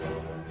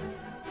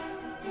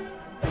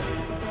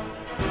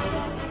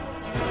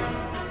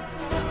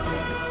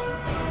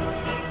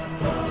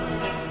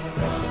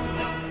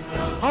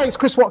Hi, it's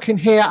Chris Watkin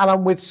here, and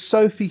I'm with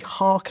Sophie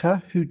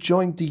Harker, who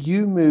joined the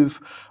YouMove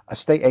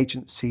estate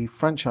agency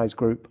franchise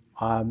group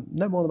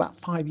no more than about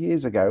 5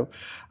 years ago.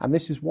 And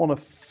this is one of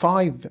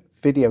 5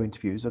 video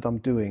interviews that I'm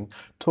doing,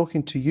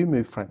 talking to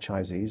YouMove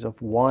franchisees of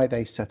why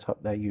they set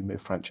up their YouMove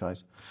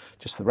franchise.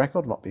 Just for the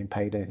record, I'm not being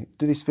paid anything to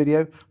do this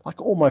video.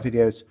 Like all my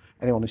videos,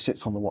 anyone who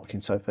sits on the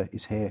Watkin sofa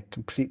is here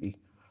completely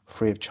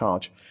free of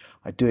charge.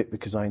 I do it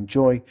because I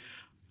enjoy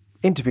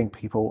interviewing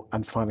people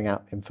and finding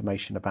out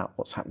information about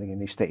what's happening in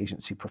the estate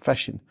agency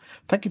profession.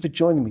 Thank you for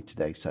joining me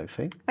today,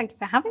 Sophie. Thank you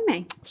for having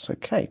me. That's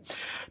okay.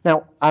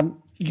 Now,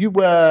 you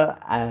were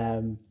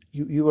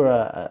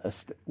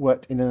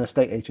worked in an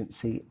estate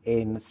agency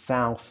in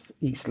South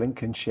East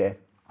Lincolnshire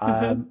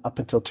up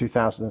until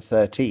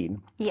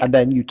 2013, and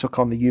then you took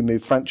on the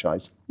YouMove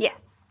franchise.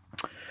 Yes.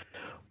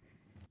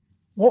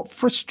 What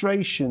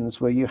frustrations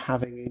were you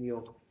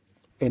having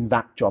in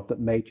that job that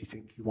made you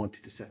think you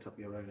wanted to set up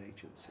your own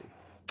agency?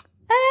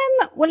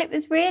 Well, it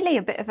was really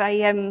a bit of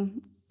a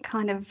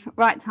kind of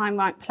right time,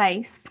 right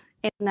place,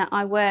 in that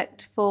I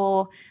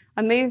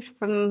moved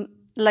from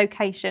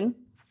location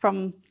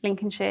from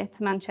Lincolnshire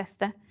to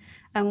Manchester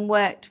and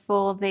worked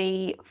for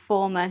the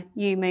former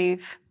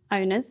YouMove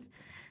owners.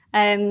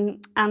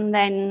 And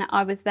then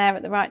I was there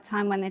at the right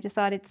time when they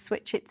decided to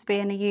switch it to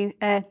being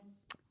a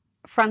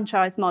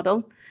franchise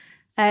model,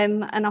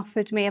 and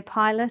offered me a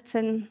pilot,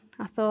 and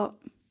I thought,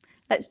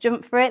 let's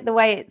jump for it. The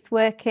way it's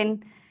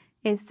working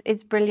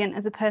is brilliant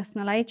as a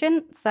personal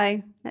agent,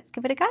 so let's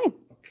give it a go.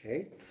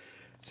 Okay,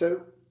 so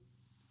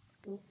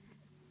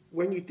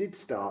when you did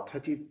start,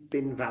 had you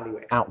been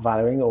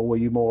out-valuing, or were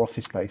you more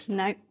office-based?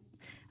 No,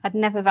 I'd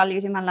never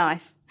valued in my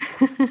life.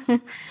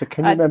 So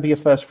can you remember your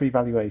first free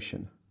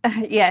valuation?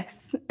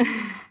 Yes.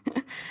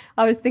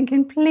 I was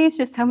thinking, please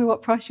just tell me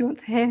what price you want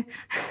to hear.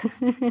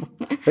 I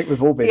think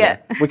we've all been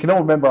there. We can all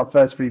remember our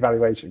first free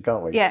valuation,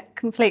 can't we? Yeah,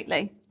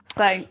 completely.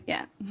 So,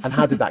 yeah. And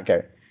how did that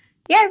go?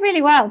 Yeah,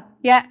 really well.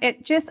 Yeah,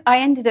 I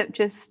ended up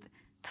just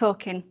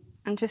talking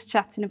and just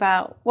chatting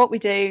about what we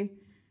do,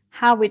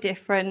 how we're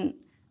different,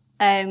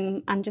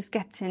 and just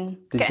getting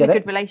a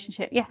good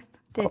relationship. Yes,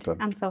 did,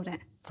 and sold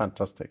it.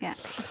 Fantastic. Yeah.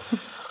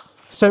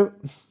 So,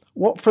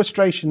 what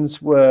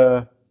frustrations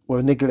were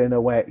niggling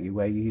away at you,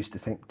 where you used to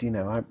think,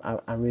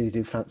 I really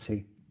do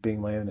fancy being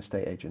my own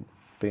estate agent?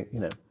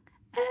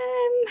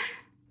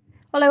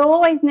 Well, I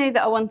always knew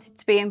that I wanted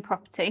to be in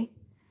property.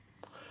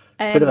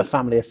 Bit of a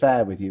family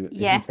affair with you, isn't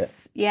it?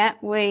 Yes, yeah,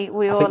 we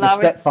all think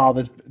are. Your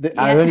stepfather's,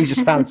 I only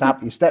just found this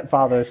out, your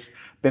stepfather's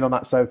been on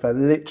that sofa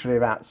literally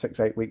about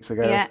 6-8 weeks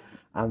ago.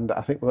 And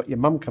I think we've got your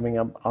mum coming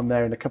on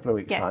there in a couple of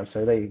weeks' time,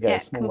 so there you go. Yeah,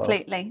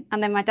 completely. World.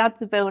 And then my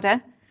dad's a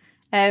builder,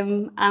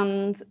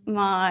 and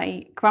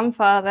my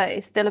grandfather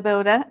is still a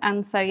builder,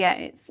 and so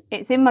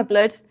it's in my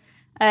blood.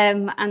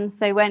 And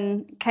so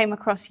when came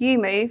across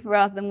YouMove,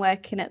 rather than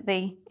working at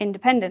the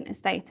independent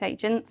estate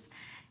agents,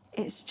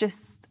 it's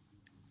just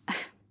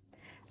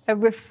a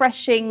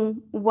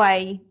refreshing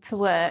way to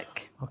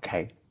work.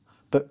 Okay,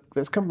 but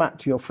let's come back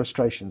to your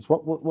frustrations.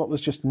 What was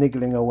just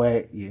niggling away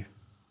at you?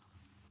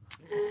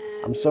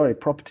 I'm sorry,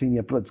 property in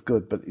your blood's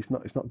good, but it's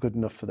not good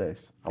enough for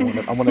this. I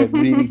want to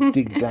really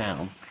dig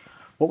down.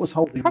 What was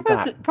holding you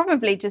back?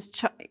 Probably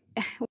just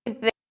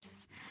with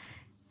this,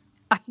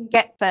 I can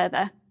get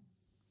further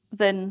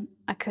than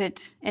I could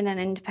in an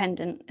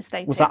independent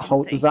estate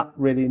agency. Was that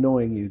really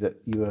annoying you, that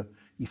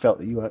you felt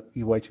that you were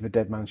waiting for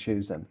dead man's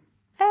shoes then?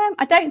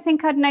 I don't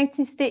think I'd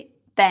noticed it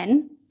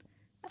then,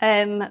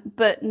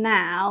 but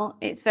now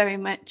it's very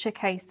much a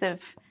case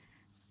of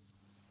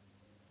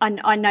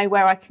I know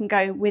where I can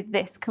go with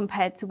this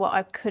compared to what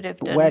I could have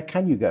done. Where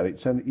can you go?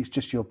 It's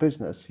just your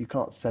business. You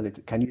can't sell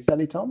it. Can you sell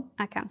it on?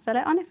 I can sell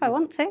it on if I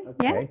want to.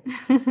 Okay.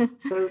 Yeah.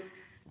 So,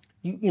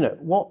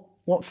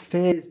 what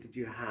fears did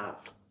you have?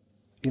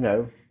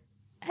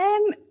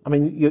 I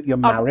mean, you're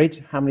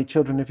married. How many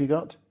children have you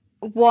got?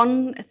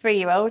 1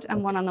 3-year-old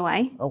and 1 on the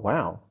way. Oh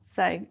wow.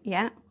 So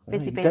yeah,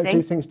 busy. You don't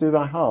do things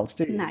by halves,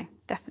 do you? No,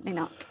 definitely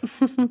not.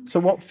 So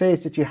what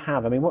fears did you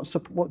have? I mean,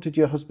 what did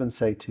your husband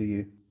say to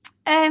you?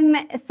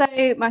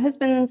 So my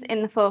husband's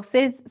in the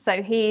forces,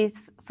 so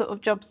his sort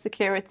of job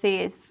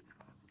security is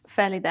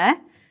fairly there.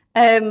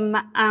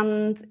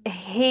 And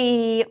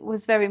he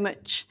was very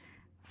much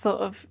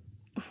sort of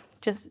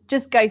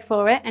just go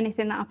for it.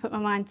 Anything that I put my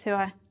mind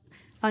to,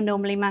 I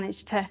normally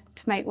manage to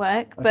make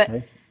work. Okay.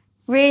 But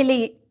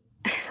really,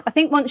 I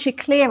think once you're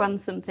clear on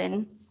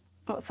something,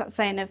 what's that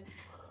saying of,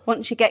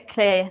 once you get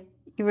clear,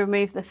 you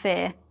remove the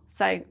fear.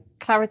 So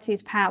clarity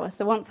is power.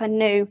 So once I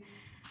knew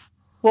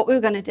what we were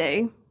going to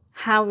do,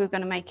 how we were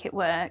going to make it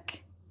work,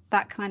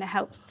 that kind of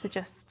helps to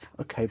just...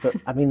 Okay, but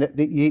I mean,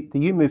 the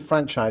YouMove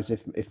franchise,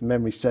 if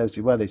memory serves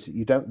you well, is that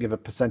you don't give a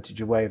percentage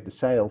away of the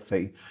sale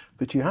fee,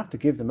 but you have to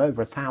give them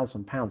over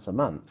 £1,000 a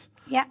month.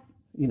 Yeah.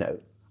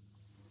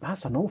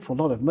 That's an awful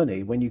lot of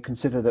money when you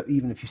consider that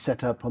even if you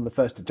set up on the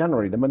 1st of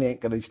January, the money ain't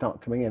going to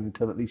start coming in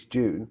until at least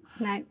June.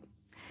 No.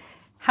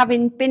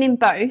 Having been in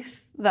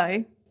both,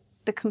 though,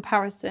 the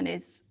comparison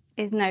is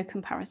no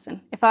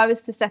comparison. If I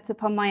was to set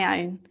up on my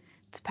own,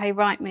 to pay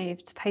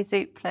Rightmove, to pay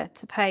Zoopla,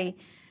 to pay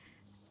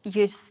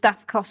your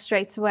staff costs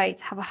straight away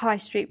to have a high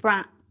street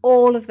brand,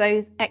 all of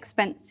those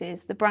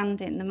expenses, the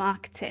branding, the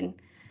marketing,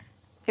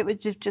 it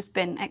would have just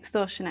been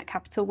extortionate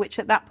capital, which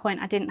at that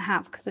point I didn't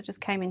have because I just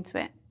came into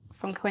it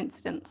from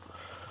coincidence.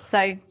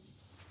 So.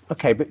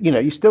 Okay, but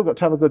you still got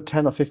to have a good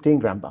 10 or 15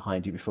 grand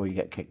behind you before you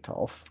get kicked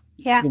off.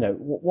 Yeah.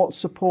 What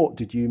support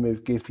did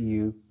YouMove give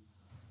you,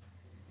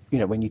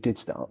 when you did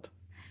start?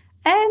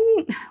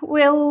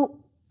 Well,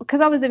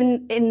 because I was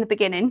in the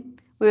beginning,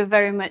 we were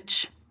very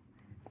much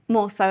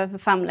more so of a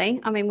family.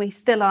 I mean, we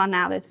still are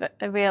now. There's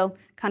a real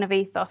kind of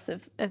ethos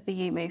of the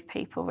YouMove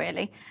people,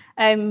 really.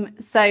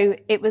 So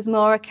it was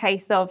more a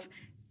case of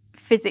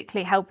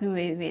physically helping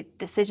me with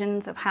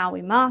decisions of how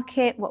we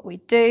market, what we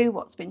do,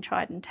 what's been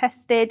tried and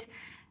tested.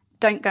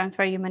 Don't go and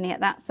throw your money at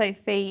that,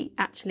 Sophie.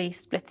 Actually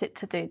split it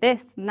to do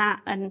this and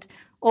that. And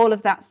all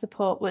of that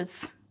support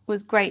was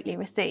greatly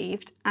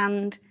received.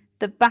 And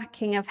the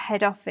backing of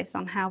head office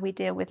on how we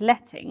deal with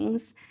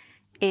lettings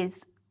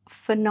is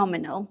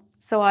phenomenal.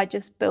 So I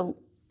just built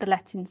the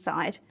letting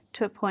side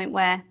to a point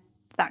where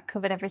that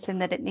covered everything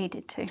that it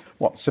needed to.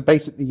 What? So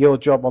basically your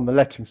job on the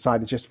letting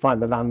side is just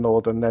find the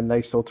landlord and then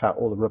they sort out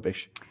all the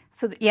rubbish?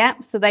 So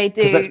they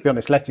do. Because let's be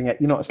honest, letting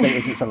it, estate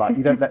agents are like,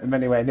 you don't let them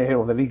anywhere near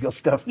all the legal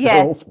stuff. Yeah,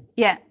 They're awful.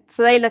 Yeah.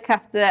 So they look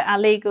after our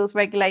legals,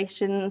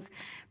 regulations,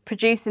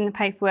 producing the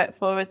paperwork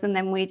for us, and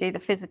then we do the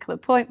physical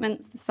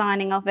appointments, the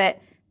signing of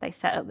it. They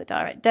set up the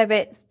direct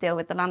debits, deal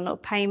with the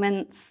landlord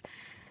payments.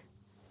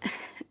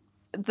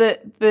 The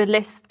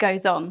list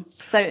goes on.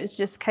 So it's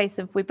just a case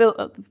of we built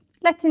up the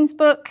lettings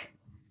book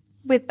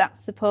with that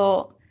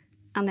support,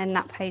 and then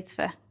that pays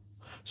for.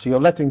 So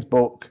your lettings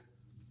book,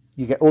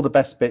 you get all the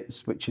best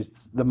bits, which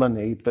is the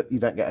money, but you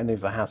don't get any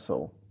of the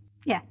hassle.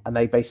 Yeah. And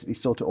they basically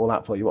sort it all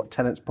out for you. What,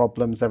 tenants'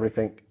 problems,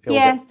 everything?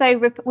 Yeah, so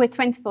we're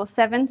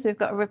 24/7, so we've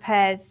got a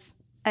repairs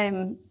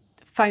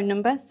phone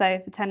number. So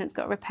if a tenant's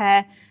got a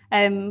repair,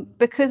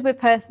 because we're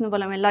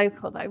personable and we're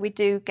local, though, we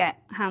do get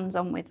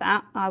hands-on with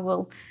that.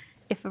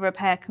 If a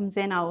repair comes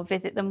in, I will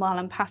visit them while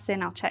I'm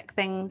passing. I'll check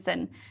things,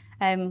 and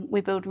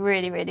we build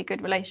really, really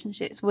good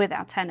relationships with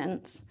our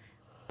tenants.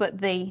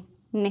 But the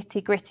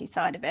nitty-gritty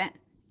side of it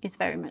is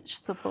very much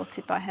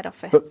supported by head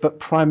office. But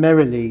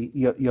primarily,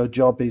 your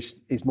job is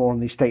more on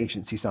the estate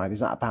agency side. Is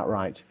that about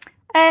right?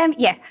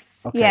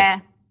 Yes. Okay.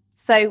 Yeah.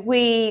 So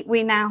we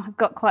now have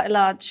got quite a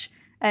large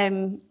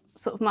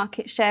sort of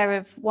market share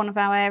of one of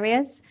our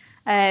areas,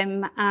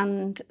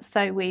 and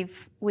so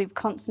we've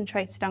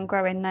concentrated on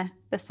growing the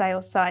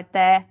sales side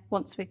there.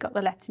 Once we've got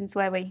the lettings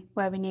where we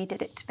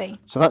needed it to be.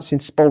 So that's in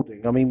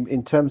Spalding. I mean,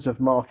 in terms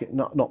of market,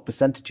 not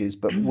percentages,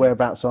 but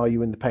whereabouts are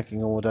you in the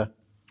pecking order?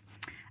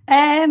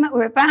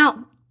 We're about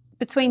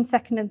between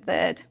second and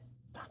third.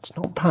 That's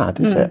not bad,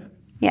 is it?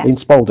 Yeah. In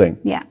Spalding?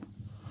 Yeah.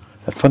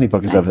 The funny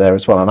buggers over there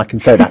as well, and I can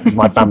say that because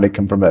my family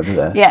come from over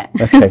there. Yeah.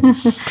 Okay.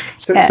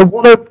 So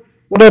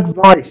what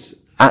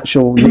advice,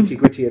 actual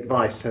nitty-gritty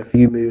advice, have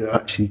YouMove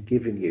actually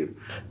given you?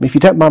 I mean, if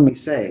you don't mind me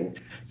saying,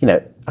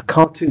 a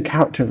cartoon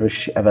character of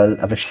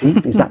a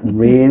sheep, is that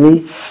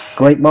really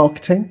great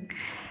marketing?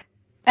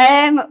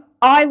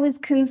 I was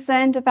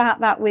concerned about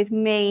that with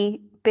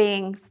me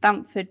being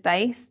Stamford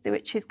based,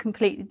 which is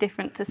completely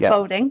different to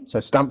Spalding. Yeah. So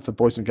Stamford,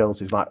 boys and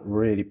girls, is like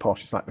really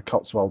posh. It's like the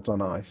Cotswolds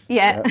on ice.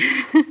 Yeah.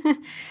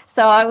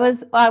 So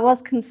I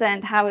was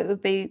concerned how it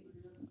would be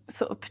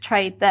sort of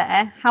portrayed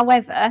there.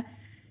 However,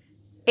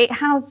 it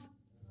has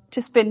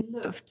just been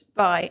loved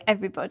by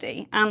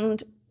everybody,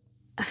 and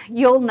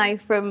you'll know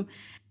from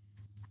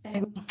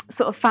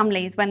sort of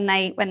families when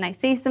they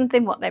see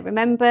something, what they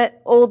remember.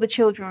 All the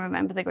children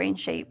remember the green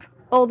sheep.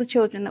 All the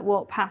children that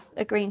walk past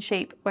a green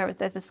sheep where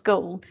there's a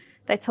school,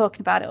 they're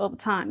talking about it all the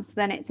time. So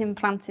then it's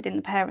implanted in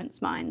the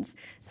parents' minds.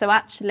 So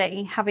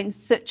actually having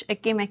such a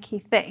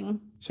gimmicky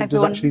thing. So it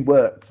does actually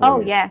work for you? Oh,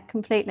 yeah,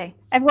 completely.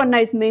 Everyone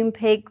knows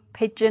Moonpig,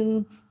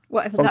 Pigeon,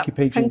 whatever that.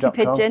 Funkypigeon.com.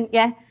 Funky Pigeon,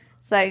 yeah.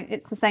 So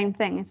it's the same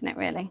thing, isn't it,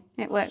 really?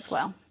 It works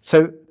well.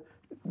 So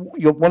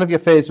one of your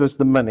fears was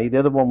the money. The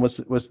other one was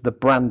the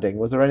branding.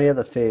 Was there any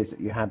other fears that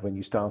you had when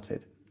you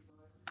started?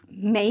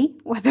 Me,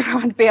 whether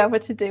I'd be able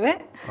to do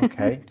it.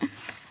 Okay.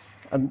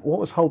 And what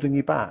was holding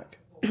you back?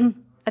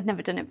 I'd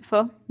never done it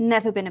before.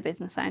 Never been a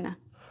business owner.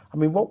 I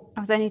mean, what?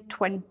 I was only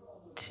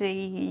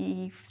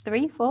 23,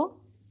 4.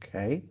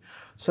 Okay.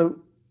 So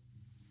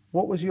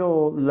what was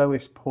your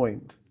lowest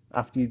point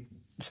after you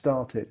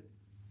started?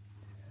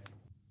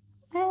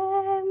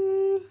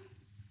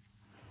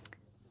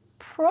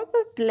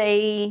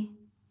 Probably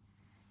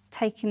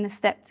taking the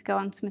step to go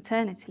on to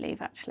maternity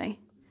leave, actually.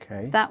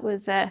 Okay. That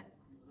was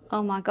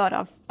oh my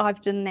God,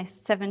 I've done this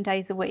 7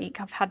 days a week.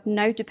 I've had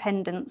no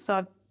dependents,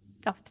 so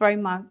I've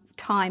thrown my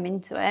time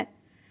into it.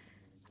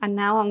 And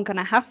now I'm going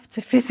to have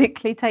to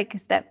physically take a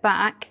step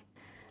back.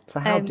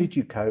 So how did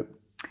you cope?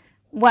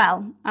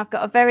 Well, I've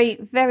got a very,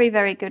 very,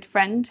 very good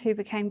friend who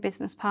became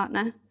business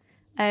partner.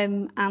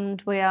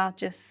 And we are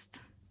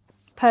just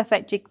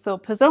perfect jigsaw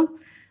puzzle.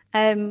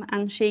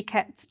 And she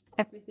kept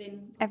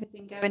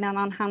everything going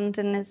on hand,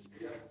 and has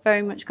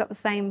very much got the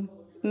same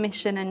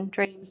mission and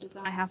dreams as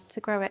I have to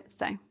grow it.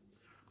 So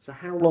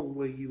how long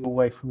were you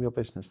away from your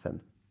business then?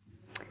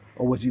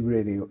 or was you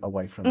really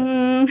away from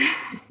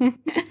it?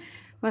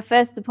 My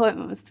first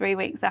appointment was 3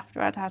 weeks after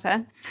I'd had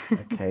her.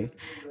 Okay.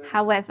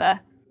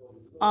 However,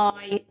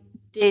 I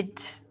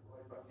did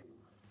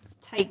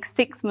take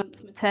 6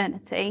 months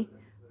maternity,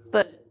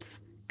 but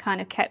kind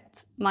of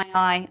kept my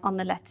eye on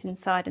the letting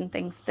side and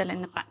things still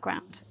in the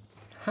background.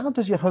 How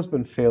does your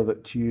husband feel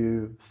that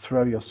you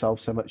throw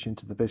yourself so much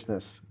into the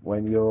business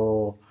when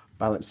you're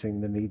balancing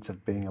the needs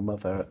of being a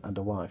mother and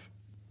a wife?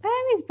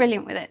 He's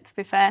brilliant with it, to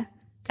be fair.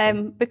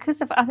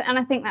 Because of, and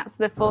I think that's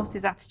the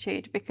Forces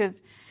attitude,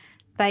 because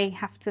they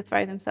have to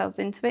throw themselves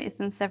into it. He's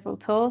done several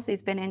tours.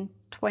 He's been in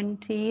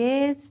 20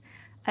 years,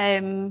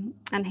 and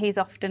he's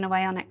often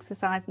away on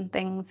exercise and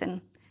things,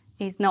 and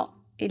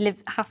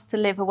has to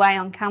live away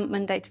on camp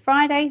Monday to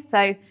Friday,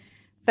 so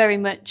very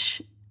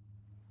much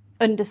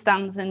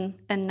understands and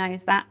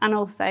knows that. And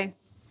also,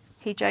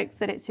 he jokes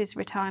that it's his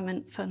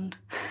retirement fund.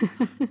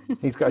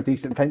 He's got a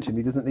decent pension.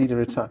 He doesn't need a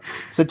retire.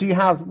 So do you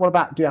have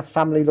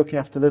family looking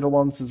after little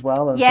ones as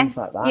well and things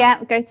like that? Yeah,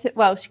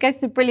 she goes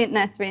to a brilliant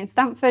nursery in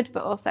Stamford,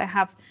 but also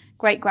have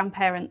great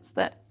grandparents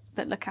that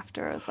look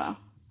after her as well.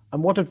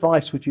 And what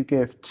advice would you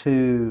give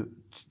to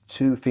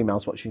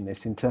females watching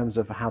this in terms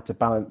of how to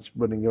balance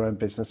running your own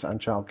business and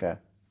childcare?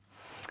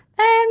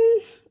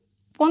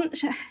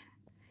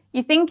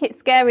 You think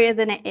it's scarier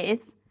than it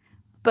is,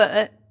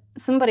 but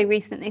somebody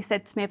recently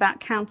said to me about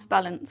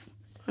counterbalance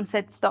and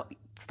said, stop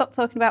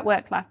talking about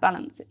work-life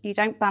balance. You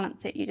don't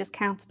balance it, you just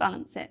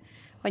counterbalance it.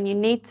 When you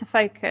need to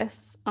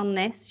focus on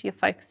this, you're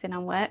focusing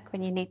on work.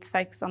 When you need to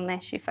focus on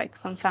this, you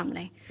focus on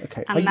family.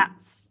 Okay. And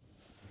that's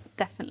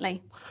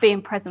definitely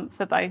being present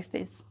for both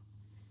is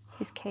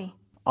key.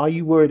 Are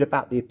you worried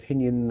about the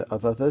opinion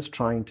of others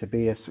trying to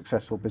be a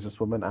successful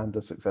businesswoman and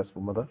a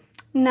successful mother?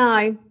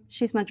 No,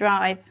 she's my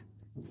drive.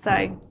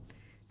 So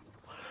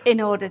in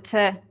order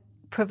to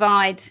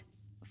provide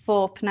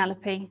for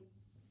Penelope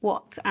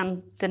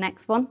and the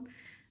next one,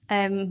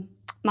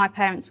 my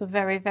parents were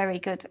very, very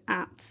good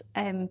at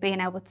being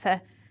able to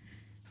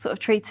sort of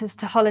treat us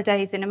to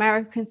holidays in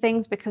America and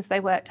things because they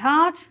worked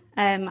hard,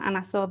 and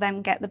I saw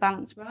them get the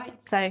balance right.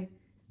 So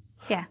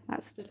yeah,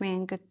 that stood me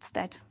in good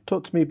stead.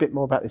 Talk to me a bit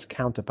more about this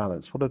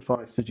counterbalance. What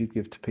advice would you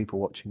give to people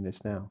watching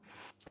this now?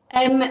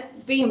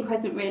 Being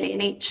present really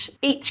in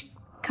each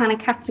kind of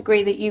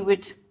category that you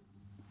would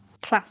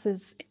class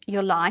as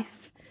your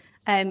life.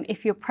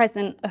 If you're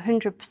present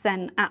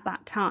 100% at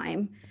that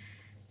time,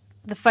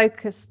 the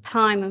focus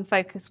time and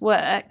focus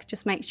work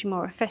just makes you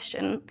more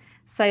efficient.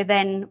 So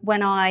then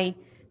when I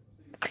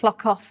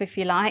clock off, if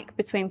you like,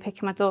 between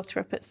picking my daughter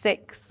up at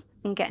 6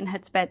 and getting her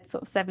to bed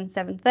sort of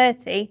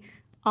 7:30,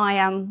 I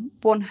am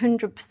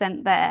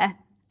 100% there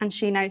and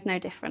she knows no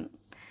different.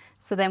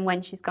 So then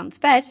when she's gone to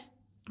bed,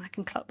 I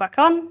can clock back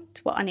on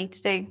to what I need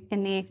to do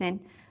in the evening.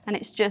 And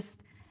it's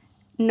just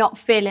not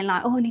feeling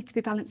like, I need to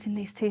be balancing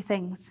these two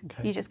things.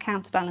 Okay. You just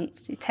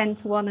counterbalance. You 10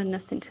 to one and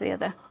nothing to the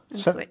other and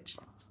switch.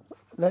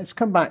 Let's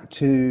come back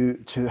to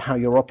how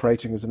you're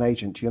operating as an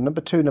agent. You're number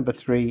 2, number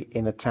 3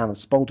 in a town of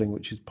Spalding,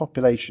 which is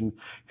population,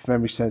 if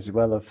memory serves it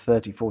well, of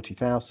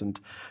 40,000.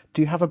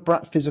 Do you have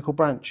a physical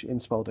branch in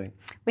Spalding?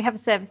 We have a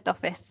serviced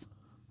office.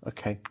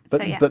 Okay,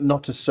 but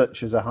not as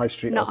such as a high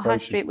street not operation? Not a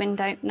high street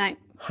window, no.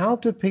 How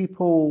do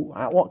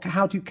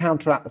you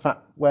counteract the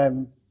fact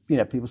when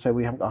people say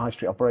we haven't got a high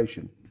street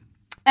operation?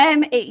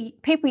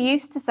 People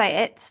used to say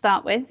it to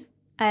start with,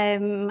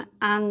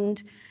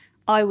 and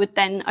I would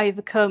then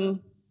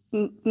overcome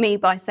me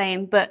by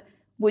saying, but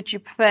would you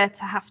prefer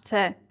to have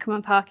to come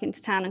and park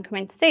into town and come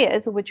in to see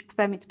us, or would you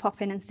prefer me to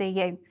pop in and see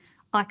you?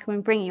 I come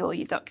and bring you all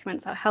your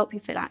documents. I'll help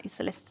you fill out your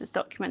solicitor's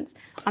documents.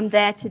 I'm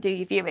there to do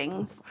your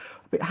viewings.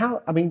 But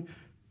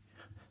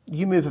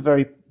you move a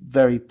very,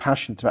 very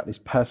passionate about this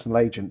personal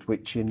agent,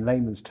 which in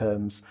layman's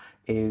terms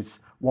is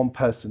one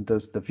person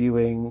does the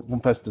viewing, one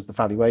person does the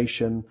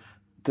valuation,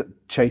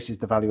 chases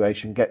the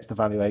valuation, gets the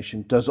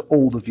valuation, does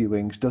all the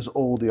viewings, does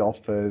all the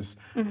offers,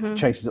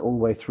 chases it all the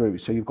way through.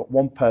 So you've got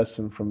one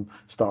person from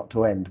start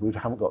to end. We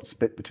haven't got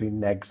split between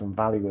negs and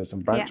valuers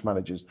and branch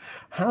managers.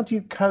 How do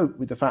you cope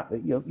with the fact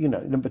that you're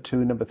number 2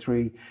 and number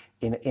 3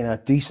 in a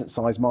decent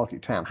sized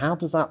market town? How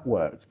does that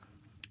work?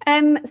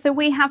 So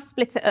we have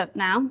split it up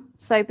now.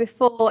 So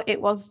before it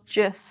was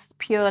just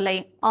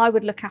purely I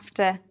would look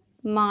after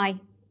my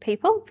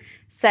people,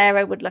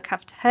 Sarah would look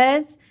after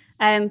hers.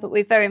 But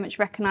we very much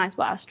recognise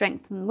what our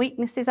strengths and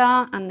weaknesses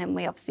are, and then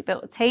we obviously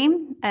built a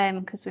team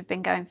because we've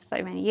been going for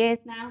so many years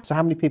now. So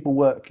how many people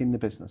work in the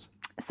business?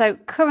 So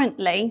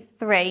currently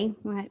 3.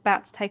 We're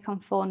about to take on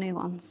 4 new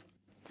ones.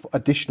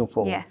 Additional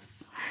 4?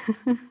 Yes.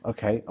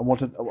 Okay, and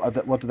what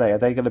are they? Are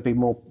they going to be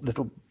more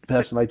little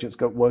personal agents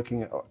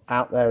working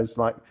out there as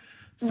like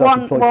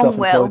self-employed? One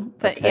will,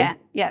 but okay.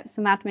 yeah,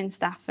 some admin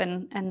staff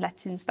and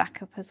lettings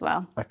backup as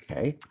well.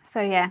 Okay. So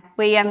yeah,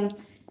 we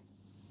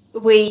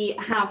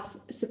have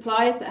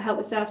suppliers that help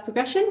with sales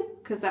progression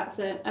because that's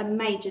a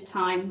major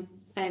time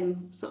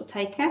sort of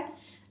taker.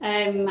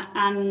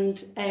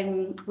 And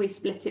we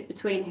split it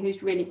between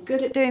who's really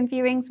good at doing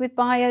viewings with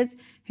buyers,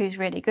 who's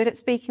really good at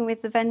speaking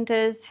with the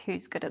vendors,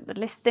 who's good at the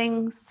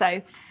listings.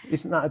 So,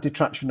 isn't that a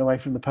detraction away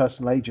from the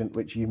personal agent,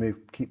 which you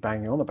keep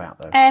banging on about,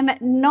 though?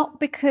 Not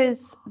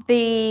because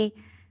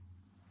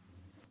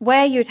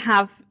where you'd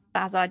have,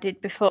 as I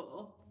did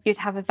before, you'd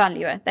have a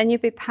valuer, then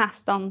you'd be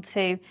passed on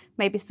to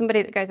maybe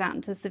somebody that goes out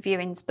and does the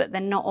viewings, but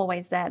they're not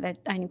always there, they're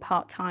only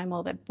part-time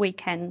or they're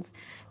weekends.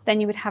 Then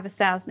you would have a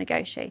sales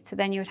negotiator,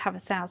 then you would have a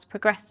sales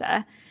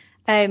progressor.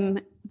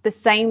 The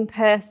same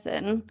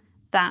person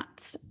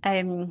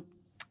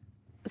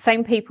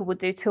same people would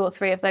do 2 or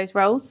 3 of those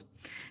roles.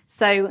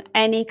 So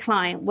any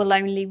client will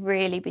only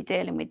really be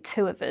dealing with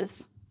 2 of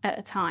us at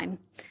a time,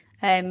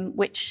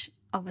 which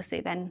obviously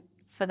then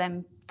for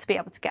them to be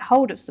able to get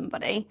hold of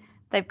somebody,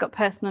 they've got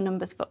personal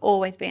numbers for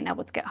always being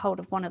able to get hold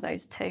of one of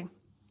those 2.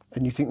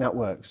 And you think that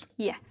works?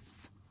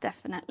 Yes,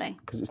 definitely.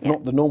 Because it's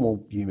not the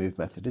normal YouMove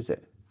method, is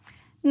it?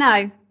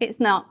 No, it's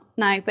not.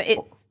 No, but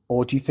it's...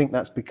 Or do you think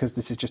that's because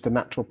this is just a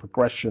natural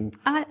progression?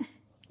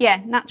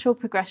 Natural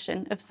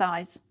progression of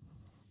size.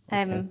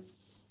 Okay.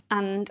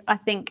 And I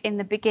think in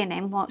the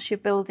beginning, whilst you're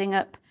building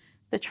up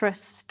the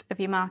trust of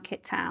your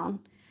market town,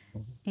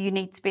 you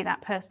need to be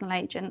that personal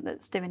agent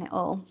that's doing it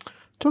all.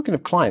 Talking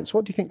of clients,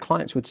 what do you think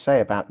clients would say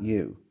about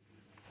you?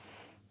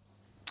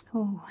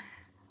 We've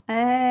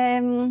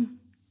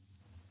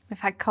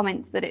had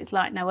comments that it's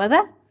like no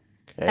other.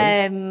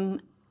 Okay.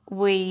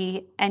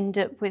 We end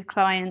up with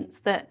clients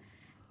that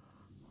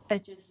are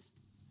just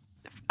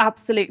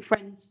absolute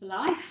friends for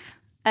life.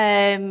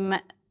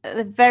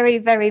 Very,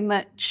 very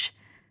much,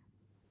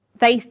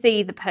 they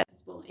see the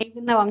personal.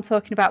 Even though I'm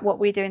talking about what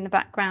we do in the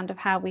background of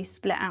how we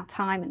split our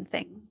time and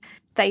things,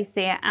 they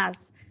see it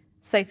as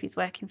Sophie's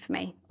working for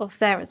me or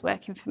Sarah's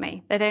working for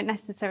me. They don't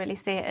necessarily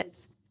see it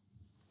as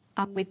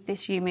I'm with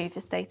this YouMove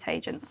estate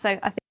agent. So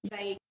I think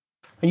they...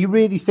 And you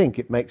really think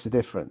it makes a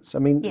difference? I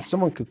mean, yes.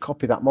 Someone could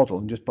copy that model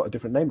and just put a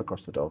different name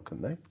across the door,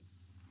 couldn't they?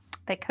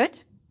 They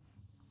could,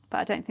 but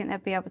I don't think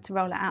they'd be able to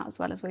roll it out as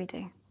well as we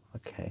do.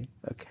 Okay.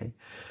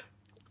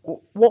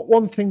 What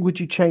one thing would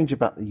you change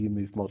about the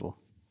YouMove model?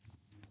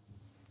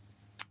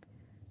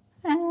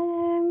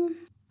 I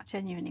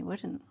genuinely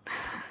wouldn't.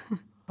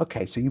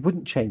 Okay, so you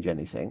wouldn't change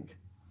anything.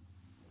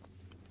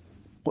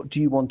 What do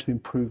you want to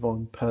improve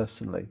on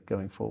personally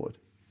going forward?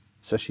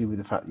 Especially with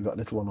the fact you've got a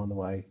little one on the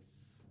way.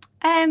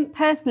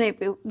 Personally,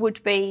 it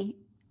would be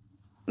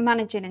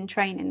managing and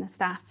training the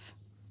staff,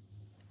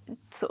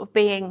 sort of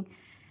being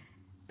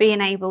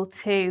able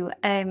to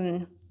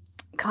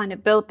kind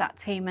of build that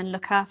team and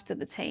look after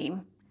the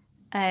team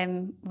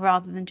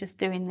rather than just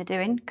doing the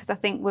doing. Because I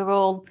think we're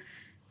all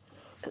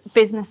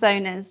business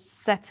owners,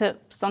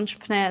 setups,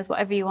 entrepreneurs,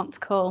 whatever you want to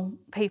call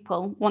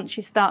people. Once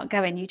you start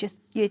going, you just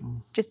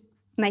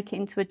make it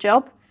into a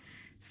job.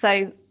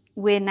 So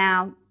we're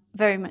now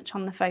very much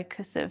on the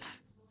focus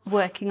of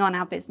working on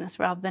our business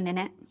rather than in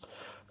it.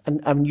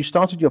 And you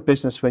started your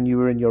business when you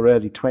were in your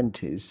early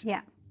 20s.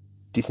 Yeah.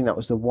 Do you think that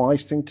was the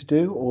wise thing to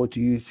do, or do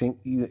you think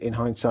in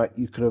hindsight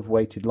you could have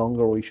waited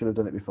longer, or you should have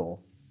done it before?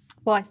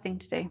 Wise thing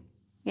to do.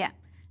 Yeah.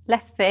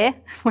 Less fear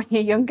when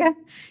you're younger.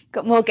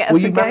 Got more get up and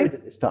go. Were you married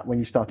at the start when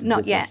you started the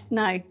business? Not yet,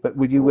 no. But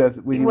were you with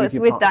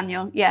your partner?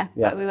 Daniel, yeah,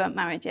 but we weren't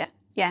married yet.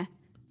 Yeah.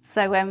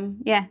 So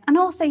and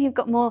also you've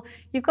got more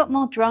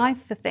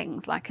drive for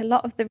things. Like a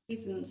lot of the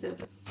reasons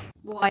of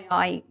why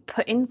I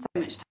put in so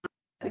much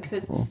time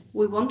because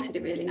we wanted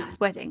a really nice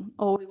wedding,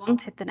 or we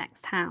wanted the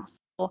next house,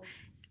 or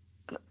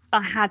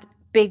I had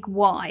big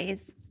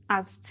whys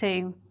as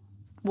to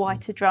why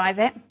to drive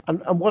it.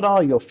 And what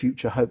are your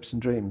future hopes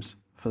and dreams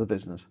for the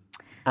business,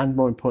 and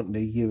more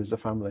importantly, you as a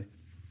family?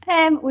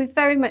 We've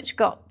very much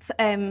got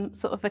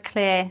sort of a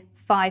clear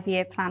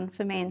 5-year plan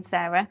for me and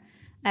Sarah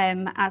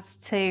as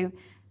to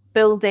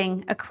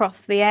building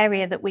across the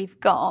area that we've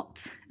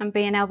got and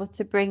being able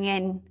to bring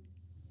in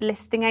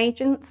listing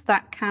agents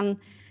that can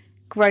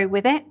grow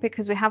with it,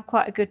 because we have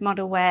quite a good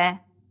model where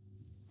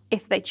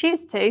if they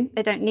choose to,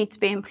 they don't need to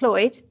be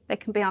employed. They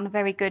can be on a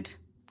very good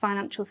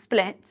financial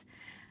split.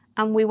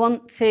 And we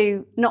want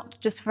to,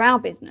 not just for our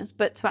business,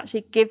 but to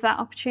actually give that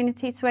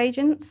opportunity to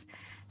agents.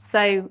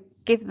 So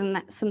give them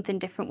something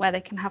different where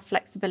they can have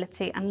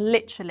flexibility and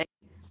literally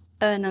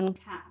earn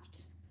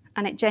uncapped.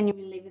 And it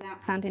genuinely,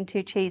 without sounding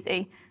too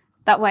cheesy,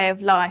 that way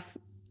of life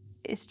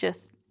is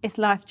just, it's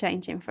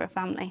life-changing for a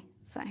family.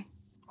 So.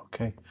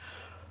 Okay.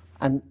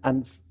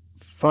 And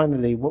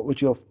finally, what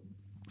would your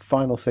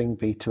final thing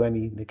be to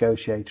any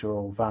negotiator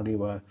or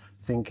valuer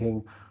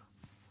thinking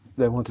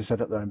they want to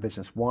set up their own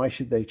business? Why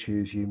should they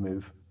choose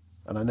YouMove?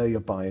 And I know you're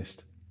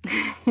biased,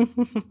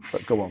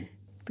 but go on.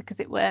 Because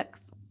it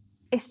works.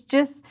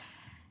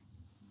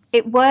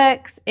 It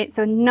works. It's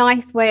a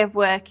nice way of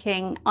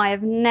working. I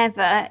have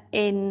never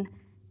in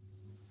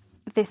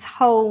this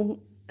whole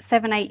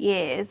 7-8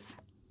 years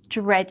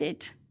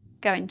dreaded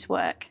going to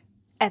work,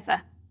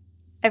 ever.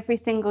 Every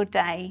single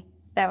day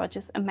there are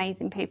just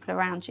amazing people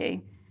around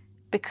you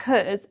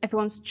because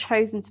everyone's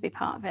chosen to be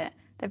part of it.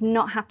 They've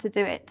not had to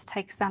do it to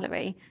take a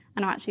salary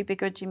and are actually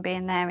begrudging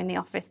being there in the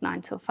office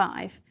 9 till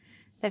 5.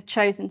 they've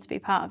chosen to be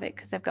part of it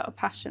because they've got a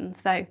passion.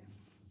 So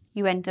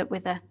you end up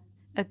with a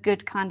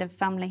good kind of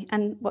family.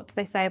 And what do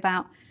they say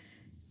about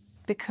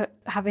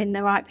having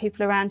the right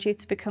people around you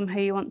to become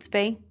who you want to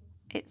be?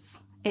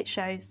 It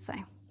shows. So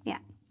yeah.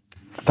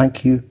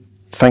 Thank you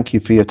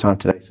for your time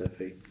today,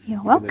 Sophie.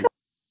 You're welcome.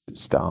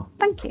 Star.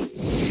 Thank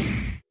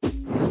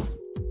you.